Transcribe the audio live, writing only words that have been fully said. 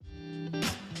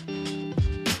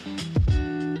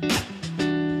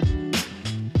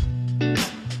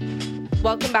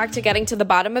Welcome back to Getting to the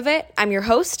Bottom of It. I'm your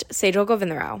host, Sejal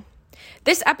Govindarao.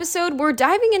 This episode, we're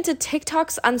diving into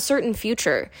TikTok's uncertain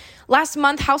future. Last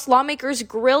month, House lawmakers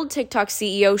grilled TikTok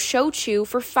CEO Shou Chew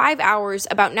for 5 hours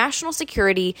about national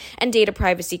security and data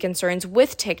privacy concerns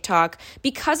with TikTok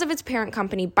because of its parent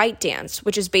company ByteDance,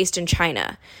 which is based in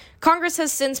China. Congress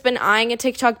has since been eyeing a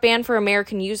TikTok ban for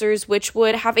American users, which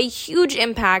would have a huge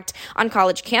impact on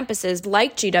college campuses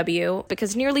like GW,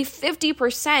 because nearly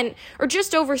 50%, or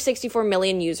just over 64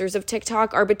 million users of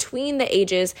TikTok, are between the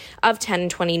ages of 10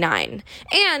 and 29.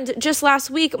 And just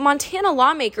last week, Montana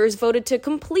lawmakers voted to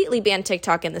completely ban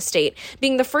TikTok in the state,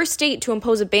 being the first state to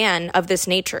impose a ban of this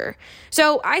nature.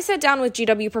 So I sat down with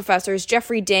GW professors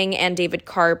Jeffrey Ding and David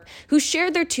Karp, who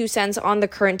shared their 2 cents on the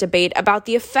current debate about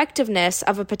the effectiveness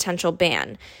of a potential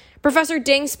ban. Professor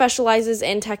Ding specializes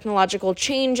in technological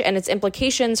change and its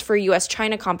implications for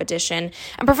U.S.-China competition,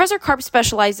 and Professor Karp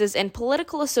specializes in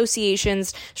political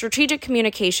associations, strategic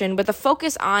communication, with a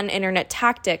focus on internet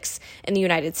tactics in the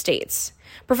United States.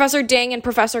 Professor Ding and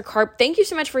Professor Karp, thank you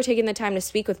so much for taking the time to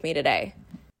speak with me today.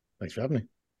 Thanks for having me.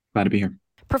 Glad to be here.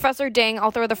 Professor Ding,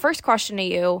 I'll throw the first question to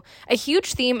you. A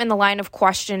huge theme in the line of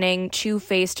questioning Chew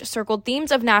faced circled themes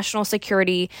of national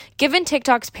security, given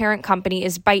TikTok's parent company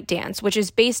is ByteDance, which is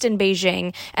based in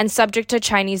Beijing and subject to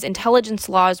Chinese intelligence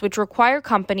laws, which require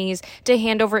companies to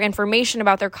hand over information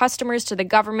about their customers to the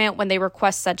government when they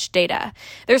request such data.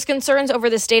 There's concerns over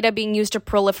this data being used to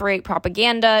proliferate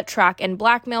propaganda, track and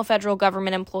blackmail federal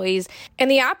government employees,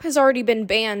 and the app has already been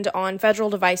banned on federal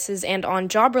devices and on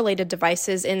job-related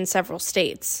devices in several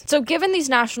states. So given these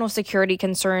national security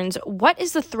concerns, what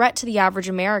is the threat to the average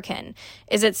American?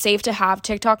 Is it safe to have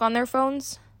TikTok on their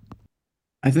phones?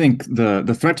 I think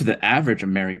the threat to the average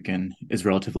American is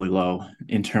relatively low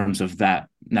in terms of that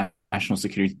national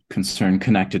security concern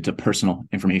connected to personal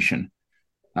information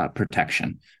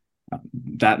protection.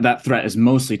 That threat is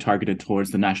mostly targeted towards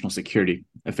the national security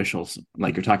officials,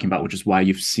 like you're talking about, which is why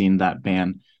you've seen that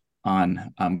ban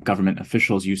on government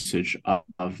officials' usage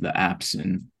of the apps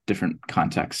in different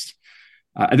contexts.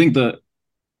 I think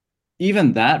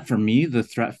even that, for me, the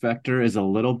threat vector is a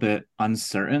little bit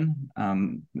uncertain,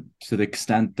 to the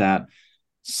extent that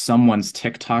someone's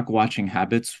TikTok watching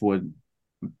habits would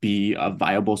be a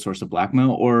viable source of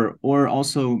blackmail, or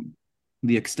also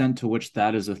the extent to which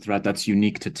that is a threat that's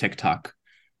unique to TikTok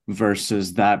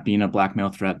versus that being a blackmail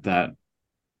threat that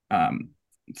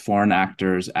foreign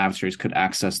actors, adversaries could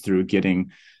access through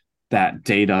getting that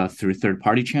data through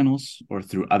third-party channels or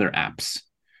through other apps.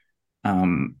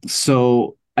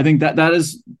 So I think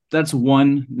that's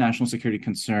one national security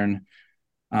concern.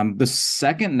 The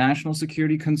second national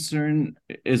security concern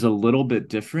is a little bit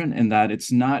different in that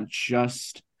it's not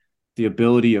just the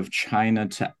ability of China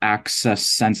to access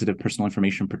sensitive personal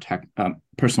information,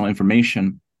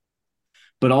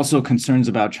 but also concerns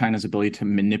about China's ability to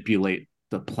manipulate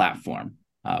the platform,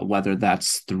 whether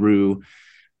that's through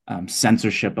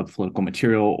censorship of political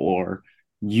material or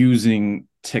using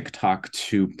TikTok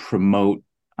to promote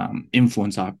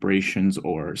influence operations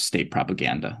or state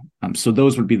propaganda. So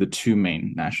those would be the 2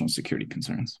 main national security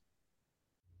concerns.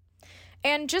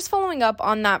 And just following up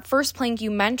on that first plank you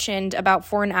mentioned about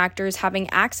foreign actors having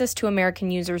access to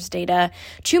American users' data,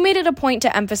 Chew made it a point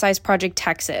to emphasize Project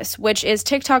Texas, which is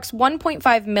TikTok's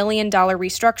 $1.5 million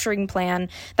restructuring plan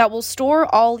that will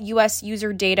store all U.S.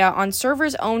 user data on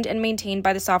servers owned and maintained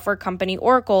by the software company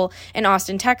Oracle in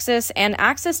Austin, Texas, and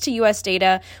access to U.S.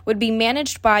 data would be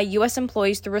managed by U.S.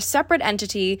 employees through a separate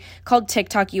entity called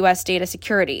TikTok U.S. Data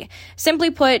Security. Simply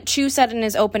put, Chew said in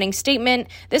his opening statement,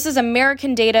 "This is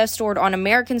American data stored on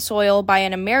American soil by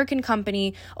an American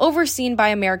company overseen by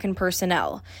American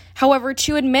personnel." However,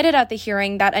 Chew admitted at the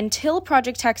hearing that until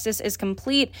Project Texas is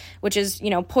complete, which is,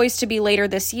 poised to be later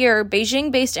this year,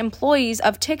 Beijing-based employees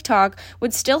of TikTok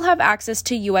would still have access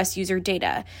to U.S. user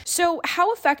data. So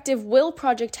how effective will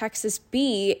Project Texas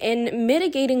be in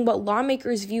mitigating what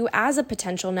lawmakers view as a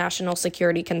potential national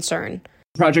security concern?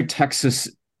 Project Texas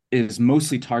is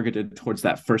mostly targeted towards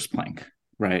that first plank,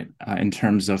 right? In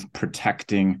terms of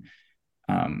protecting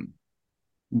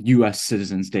U.S.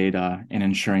 citizens' data and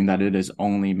ensuring that it is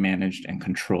only managed and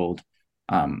controlled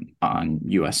on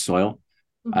U.S. soil.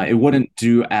 It wouldn't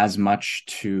do as much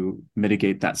to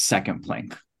mitigate that second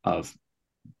plank of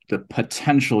the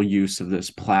potential use of this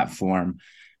platform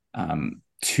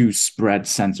to spread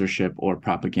censorship or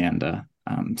propaganda.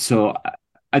 So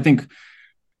I think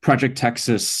Project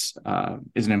Texas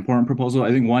is an important proposal.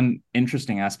 I think one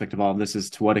interesting aspect of all of this is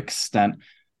to what extent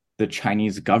the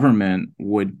Chinese government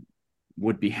would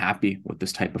be happy with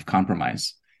this type of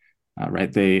compromise,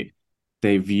 right? They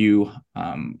view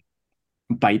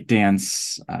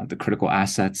ByteDance, the critical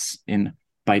assets in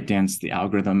ByteDance, the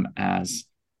algorithm, as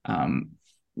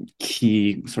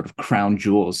key sort of crown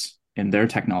jewels in their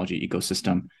technology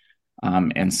ecosystem.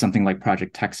 And something like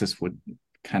Project Texas would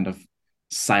kind of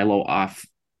silo off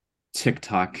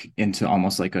TikTok into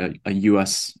almost like a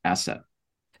US asset.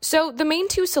 So the main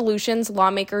two solutions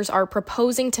lawmakers are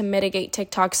proposing to mitigate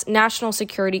TikTok's national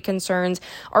security concerns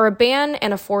are a ban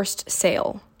and a forced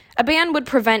sale. A ban would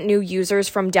prevent new users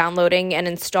from downloading and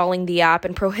installing the app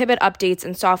and prohibit updates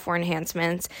and software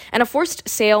enhancements. And a forced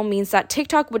sale means that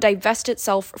TikTok would divest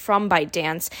itself from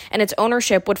ByteDance and its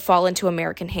ownership would fall into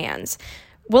American hands.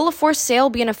 Will a forced sale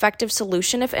be an effective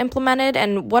solution if implemented?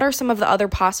 And what are some of the other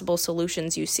possible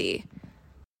solutions you see?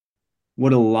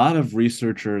 What a lot of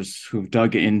researchers who've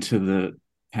dug into the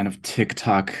kind of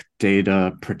TikTok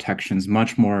data protections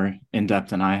much more in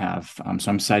depth than I have.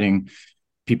 So I'm citing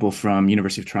people from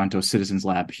University of Toronto Citizens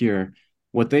Lab here.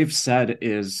 What they've said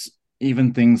is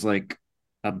even things like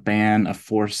a ban, a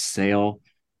forced sale,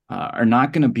 are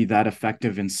not going to be that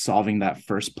effective in solving that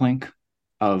first plank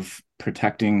of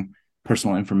protecting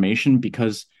personal information,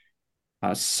 because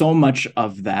so much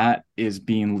of that is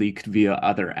being leaked via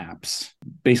other apps.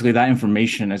 Basically, that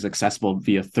information is accessible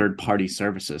via third-party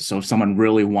services. So if someone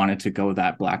really wanted to go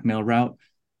that blackmail route,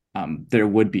 there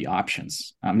would be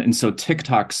options. And so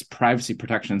TikTok's privacy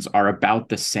protections are about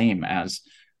the same as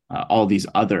all these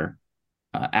other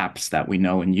apps that we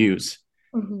know and use.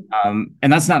 Mm-hmm.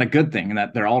 And that's not a good thing, and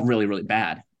that they're all really, really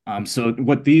bad. So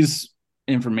what these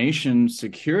information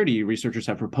security researchers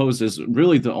have proposed is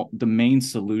really the main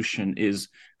solution is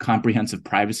comprehensive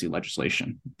privacy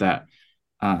legislation that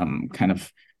kind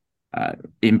of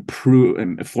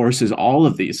forces all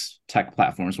of these tech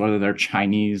platforms, whether they're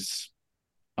Chinese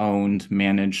owned,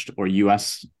 managed, or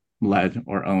US led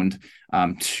or owned,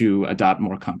 to adopt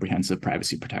more comprehensive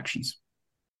privacy protections.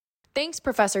 Thanks,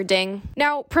 Professor Ding.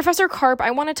 Now, Professor Karp,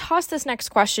 I want to toss this next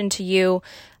question to you.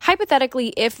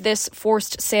 Hypothetically, if this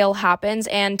forced sale happens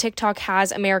and TikTok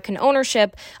has American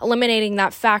ownership, eliminating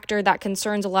that factor that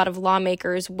concerns a lot of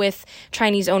lawmakers with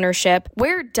Chinese ownership,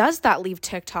 where does that leave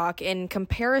TikTok in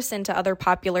comparison to other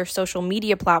popular social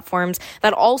media platforms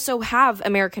that also have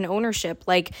American ownership,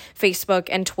 like Facebook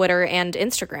and Twitter and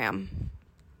Instagram?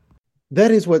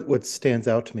 That is what stands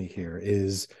out to me here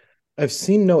is I've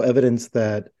seen no evidence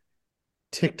that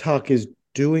TikTok is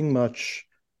doing much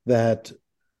that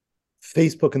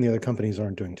Facebook and the other companies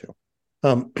aren't doing too.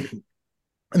 And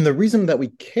the reason that we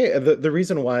care, the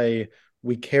reason why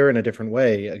we care in a different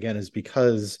way, again, is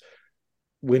because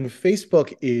when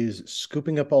Facebook is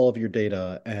scooping up all of your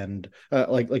data and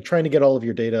like trying to get all of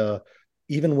your data,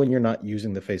 even when you're not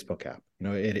using the Facebook app,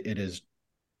 it is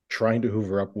trying to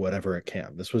hoover up whatever it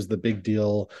can. This was the big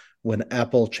deal when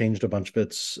Apple changed a bunch of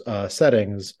its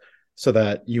settings so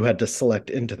that you had to select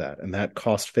into that. And that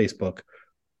cost Facebook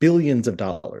billions of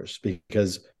dollars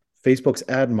because Facebook's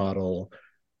ad model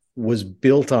was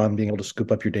built on being able to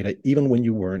scoop up your data even when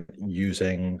you weren't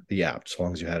using the app, as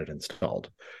long as you had it installed.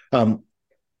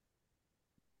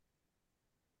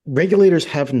 Regulators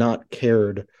have not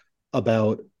cared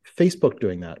about Facebook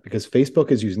doing that because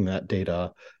Facebook is using that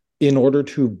data in order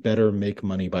to better make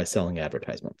money by selling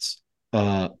advertisements.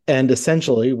 And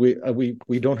essentially,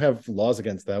 we don't have laws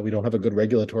against that. We don't have a good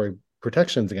regulatory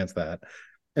protections against that.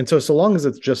 And so long as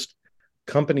it's just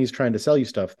companies trying to sell you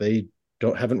stuff, they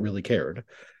haven't really cared.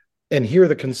 And here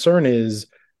the concern is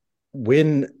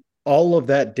when all of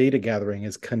that data gathering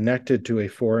is connected to a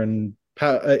foreign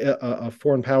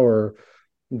power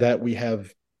that we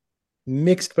have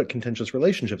mixed but contentious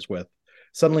relationships with,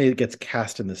 suddenly it gets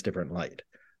cast in this different light.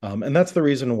 And that's the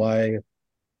reason why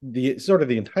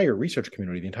the entire research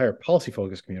community, the entire policy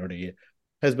focus community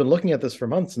has been looking at this for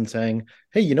months and saying,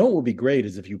 hey, what would be great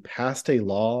is if you passed a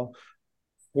law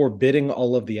forbidding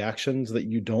all of the actions that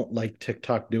you don't like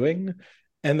TikTok doing.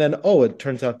 And then, it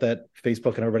turns out that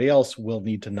Facebook and everybody else will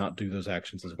need to not do those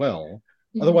actions as well.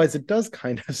 Mm-hmm. Otherwise, it does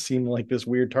kind of seem like this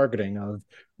weird targeting of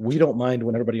we don't mind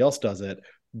when everybody else does it.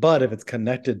 But if it's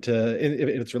connected if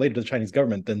it's related to the Chinese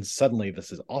government, then suddenly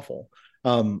this is awful.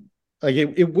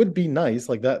 It would be nice,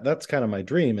 like that's kind of my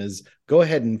dream, is go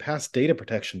ahead and pass data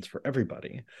protections for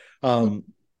everybody.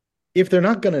 If they're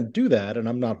not going to do that, and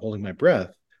I'm not holding my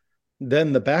breath,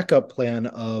 then the backup plan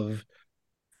of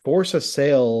force a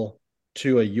sale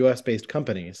to a US-based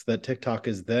company so that TikTok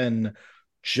is then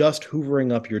just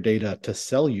hoovering up your data to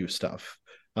sell you stuff,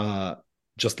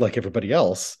 just like everybody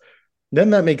else, then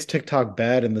that makes TikTok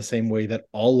bad in the same way that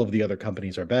all of the other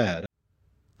companies are bad.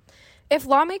 If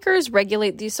lawmakers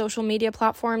regulate these social media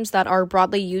platforms that are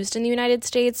broadly used in the United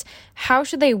States, how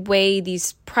should they weigh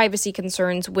these privacy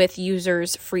concerns with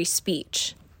users' free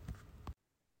speech?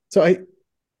 So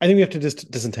I think we have to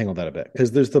just disentangle that a bit,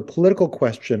 because there's the political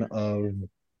question of,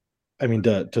 I mean,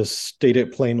 to state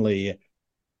it plainly,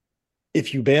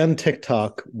 if you ban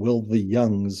TikTok, will the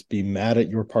youngs be mad at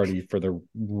your party for the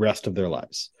rest of their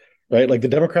lives? Right? Like the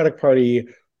Democratic Party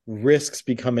risks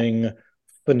becoming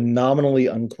phenomenally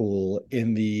uncool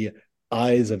in the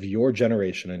eyes of your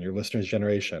generation and your listeners'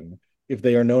 generation if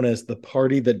they are known as the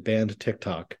party that banned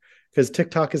TikTok, because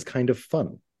TikTok is kind of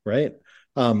fun, right?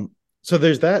 So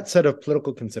there's that set of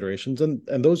political considerations, and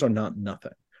those are not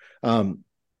nothing.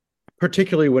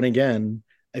 Particularly when, again,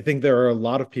 I think there are a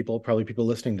lot of people, probably people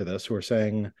listening to this, who are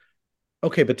saying,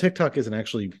 okay, but TikTok isn't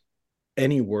actually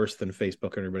any worse than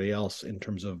Facebook or everybody else in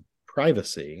terms of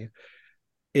privacy.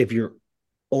 If you're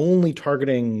only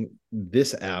targeting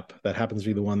this app that happens to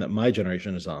be the one that my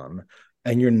generation is on,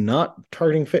 and you're not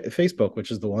targeting Facebook,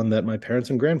 which is the one that my parents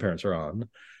and grandparents are on,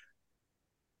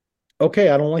 okay,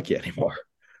 I don't like you anymore.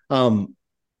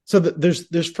 So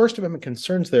there's First Amendment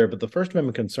concerns there, but the First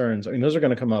Amendment concerns, I mean, those are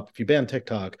going to come up. If you ban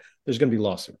TikTok, there's going to be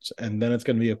lawsuits, and then it's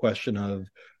going to be a question of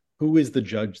who is the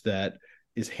judge that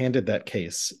is handed that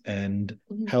case, and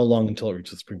how long until it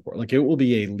reaches the Supreme Court. Like, it will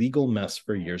be a legal mess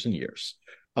for years and years.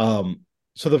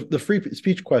 So the free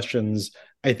speech questions,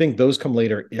 I think those come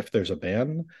later if there's a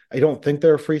ban. I don't think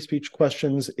there are free speech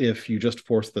questions if you just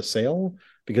force the sale,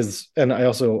 because, and I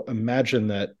also imagine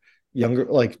that younger,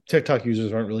 like TikTok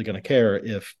users aren't really going to care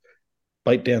if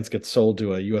ByteDance gets sold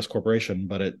to a US corporation,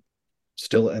 but it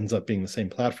still ends up being the same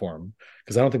platform.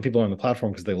 Because I don't think people are on the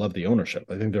platform because they love the ownership.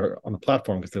 I think they're on the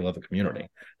platform because they love the community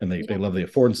and they love the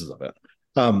affordances of it.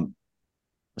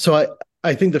 So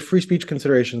I think the free speech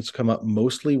considerations come up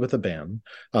mostly with a ban,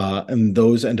 and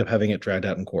those end up having it dragged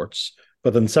out in courts.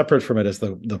 But then separate from it is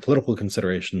the political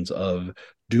considerations of,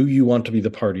 do you want to be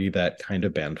the party that kind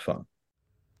of banned fun?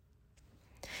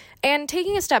 And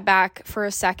taking a step back for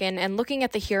a second and looking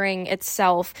at the hearing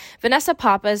itself, Vanessa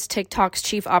Papas, TikTok's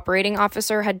chief operating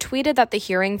officer, had tweeted that the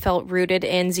hearing felt rooted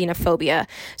in xenophobia.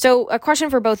 So a question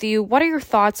for both of you, what are your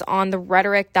thoughts on the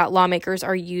rhetoric that lawmakers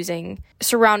are using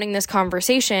surrounding this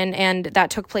conversation and that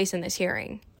took place in this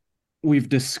hearing? We've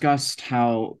discussed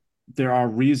how there are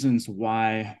reasons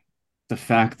why the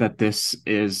fact that this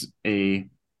is a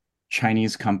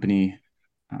Chinese company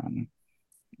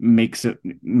makes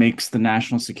the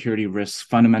national security risks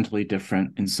fundamentally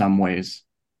different in some ways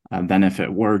than if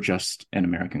it were just an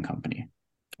American company,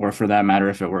 or for that matter,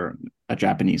 if it were a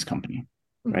Japanese company,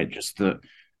 right? Just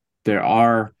there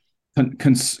are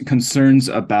concerns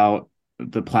about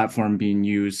the platform being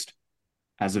used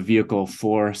as a vehicle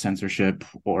for censorship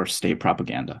or state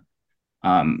propaganda.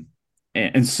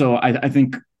 And so I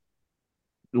think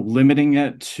limiting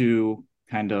it to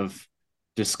kind of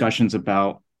discussions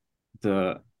about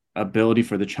the ability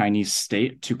for the Chinese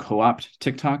state to co-opt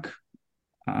TikTok,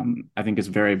 I think is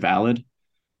very valid.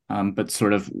 But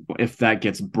sort of if that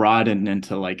gets broadened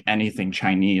into like anything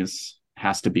Chinese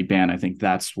has to be banned, I think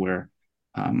that's where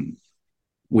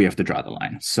we have to draw the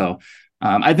line. So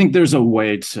I think there's a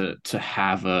way to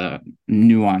have a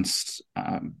nuanced,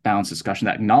 balanced discussion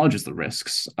that acknowledges the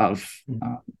risks of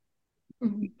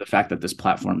the fact that this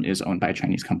platform is owned by a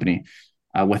Chinese company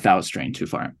without straying too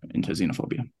far into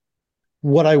xenophobia.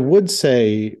 What I would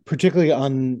say, particularly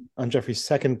on Jeffrey's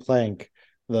second plank,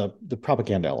 the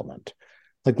propaganda element,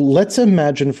 like, let's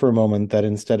imagine for a moment that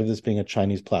instead of this being a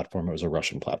Chinese platform, it was a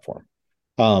Russian platform,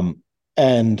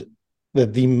 and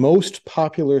that the most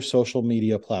popular social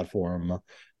media platform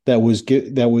that was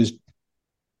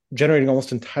generating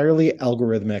almost entirely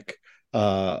algorithmic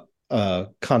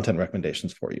content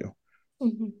recommendations for you,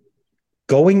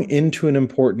 going into an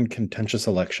important contentious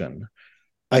election,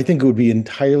 I think it would be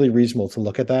entirely reasonable to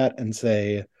look at that and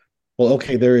say, well,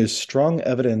 okay, there is strong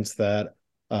evidence that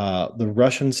the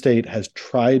Russian state has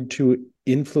tried to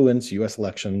influence US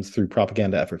elections through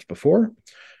propaganda efforts before.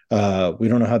 We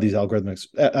don't know how these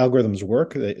algorithms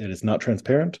work. It is not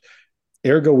transparent.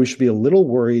 Ergo, we should be a little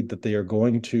worried that they are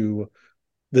going to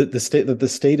the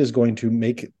state is going to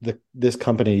make this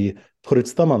company put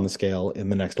its thumb on the scale in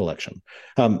the next election.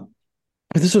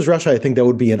 If this was Russia, I think that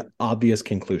would be an obvious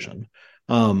conclusion.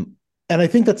 And I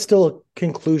think that's still a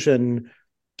conclusion,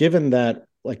 given that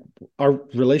like our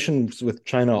relations with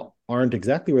China aren't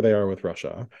exactly where they are with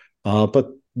Russia,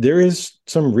 but there is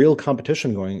some real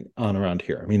competition going on around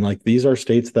here. I mean, like, these are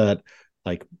states that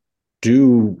like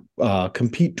do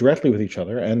compete directly with each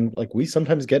other, and like we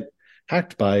sometimes get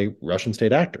hacked by Russian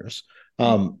state actors.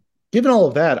 Given all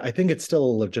of that, I think it's still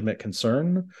a legitimate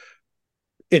concern.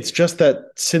 It's just that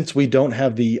since we don't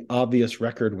have the obvious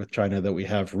record with China that we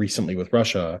have recently with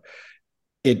Russia,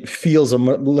 it feels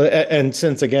and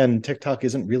since again TikTok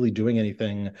isn't really doing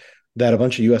anything that a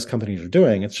bunch of US companies are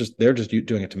doing. It's just they're just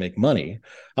doing it to make money.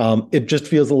 It just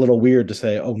feels a little weird to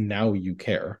say, oh, now you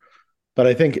care. But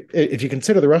I think if you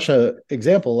consider the Russia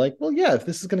example, like, well, yeah, if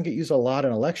this is going to get used a lot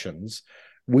in elections,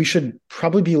 we should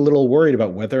probably be a little worried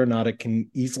about whether or not it can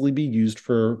easily be used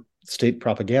for state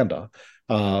propaganda.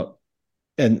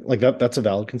 And like that's a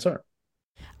valid concern.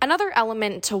 Another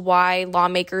element to why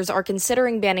lawmakers are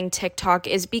considering banning TikTok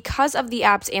is because of the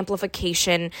app's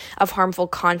amplification of harmful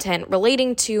content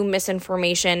relating to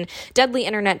misinformation, deadly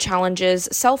internet challenges,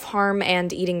 self-harm,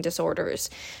 and eating disorders.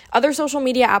 Other social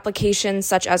media applications,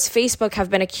 such as Facebook, have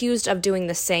been accused of doing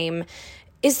the same.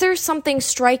 Is there something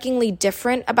strikingly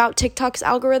different about TikTok's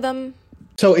algorithm?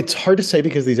 So it's hard to say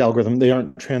because these algorithms, they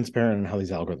aren't transparent in how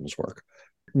these algorithms work.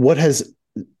 What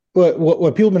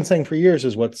people have been saying for years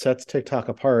is what sets TikTok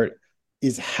apart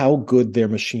is how good their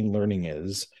machine learning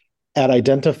is at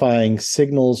identifying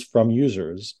signals from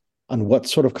users on what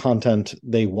sort of content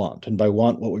they want. And by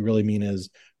want, what we really mean is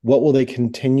what will they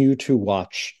continue to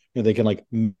watch? They can like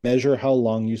measure how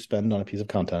long you spend on a piece of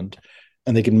content,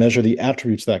 and they can measure the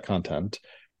attributes of that content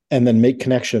and then make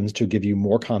connections to give you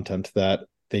more content that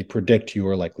they predict you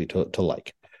are likely to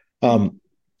like.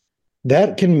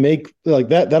 That can make like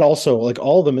that also, like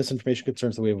all the misinformation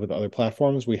concerns that we have with other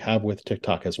platforms, we have with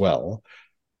TikTok as well.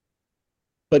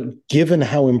 But given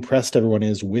how impressed everyone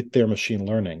is with their machine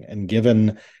learning, and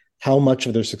given how much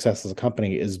of their success as a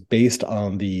company is based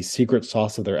on the secret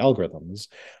sauce of their algorithms,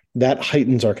 that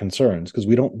heightens our concerns because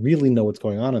we don't really know what's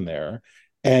going on in there.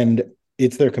 And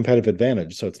it's their competitive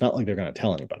advantage. So it's not like they're going to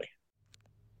tell anybody.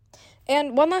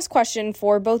 And one last question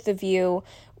for both of you.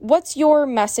 What's your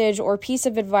message or piece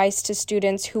of advice to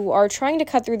students who are trying to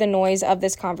cut through the noise of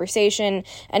this conversation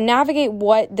and navigate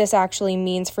what this actually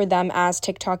means for them as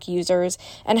TikTok users?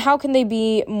 And how can they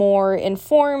be more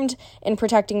informed in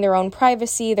protecting their own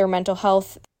privacy, their mental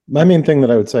health? My main thing that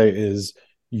I would say is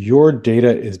your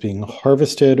data is being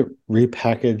harvested,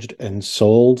 repackaged, and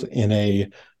sold in a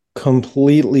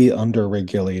completely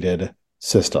underregulated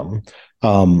system.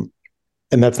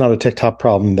 And that's not a TikTok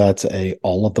problem. That's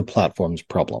all of the platforms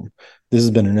problem. This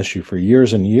has been an issue for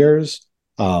years and years.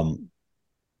 The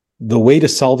way to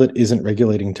solve it isn't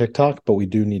regulating TikTok, but we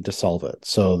do need to solve it.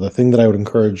 So the thing that I would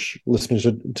encourage listeners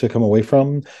to come away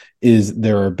from is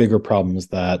there are bigger problems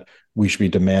that we should be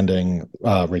demanding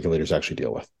regulators actually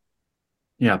deal with.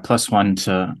 Yeah, +1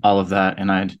 to all of that.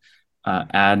 And I'd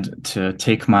add to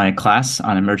take my class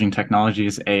on emerging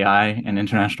technologies, AI, and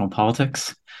international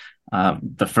politics.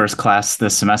 The first class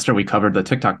this semester, we covered the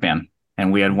TikTok ban.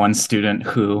 And we had one student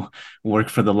who worked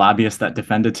for the lobbyist that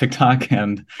defended TikTok,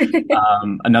 and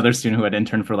another student who had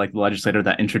interned for like the legislator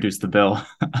that introduced the bill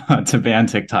to ban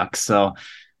TikTok. So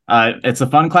it's a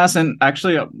fun class. And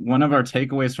actually, one of our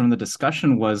takeaways from the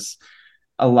discussion was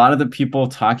a lot of the people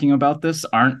talking about this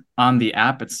aren't on the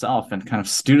app itself. And kind of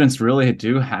students really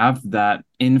do have that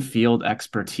in-field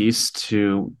expertise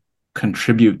to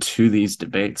contribute to these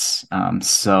debates.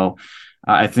 So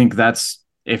I think that's,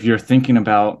 if you're thinking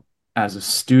about as a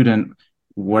student,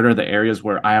 what are the areas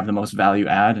where I have the most value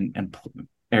add and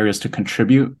areas to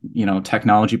contribute,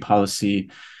 technology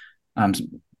policy,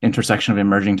 intersection of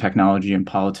emerging technology and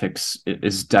politics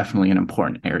is definitely an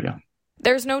important area.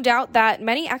 There's no doubt that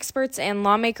many experts and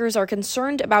lawmakers are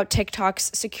concerned about TikTok's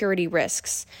security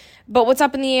risks. But what's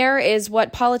up in the air is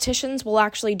what politicians will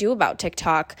actually do about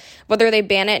TikTok, whether they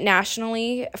ban it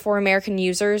nationally for American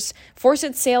users, force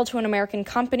its sale to an American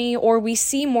company, or we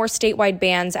see more statewide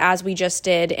bans as we just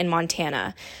did in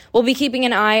Montana. We'll be keeping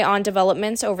an eye on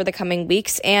developments over the coming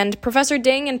weeks. And Professor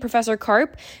Ding and Professor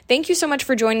Karp, thank you so much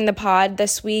for joining the pod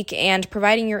this week and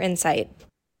providing your insight.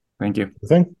 Thank you.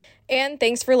 Thank you. And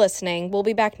thanks for listening. We'll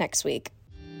be back next week.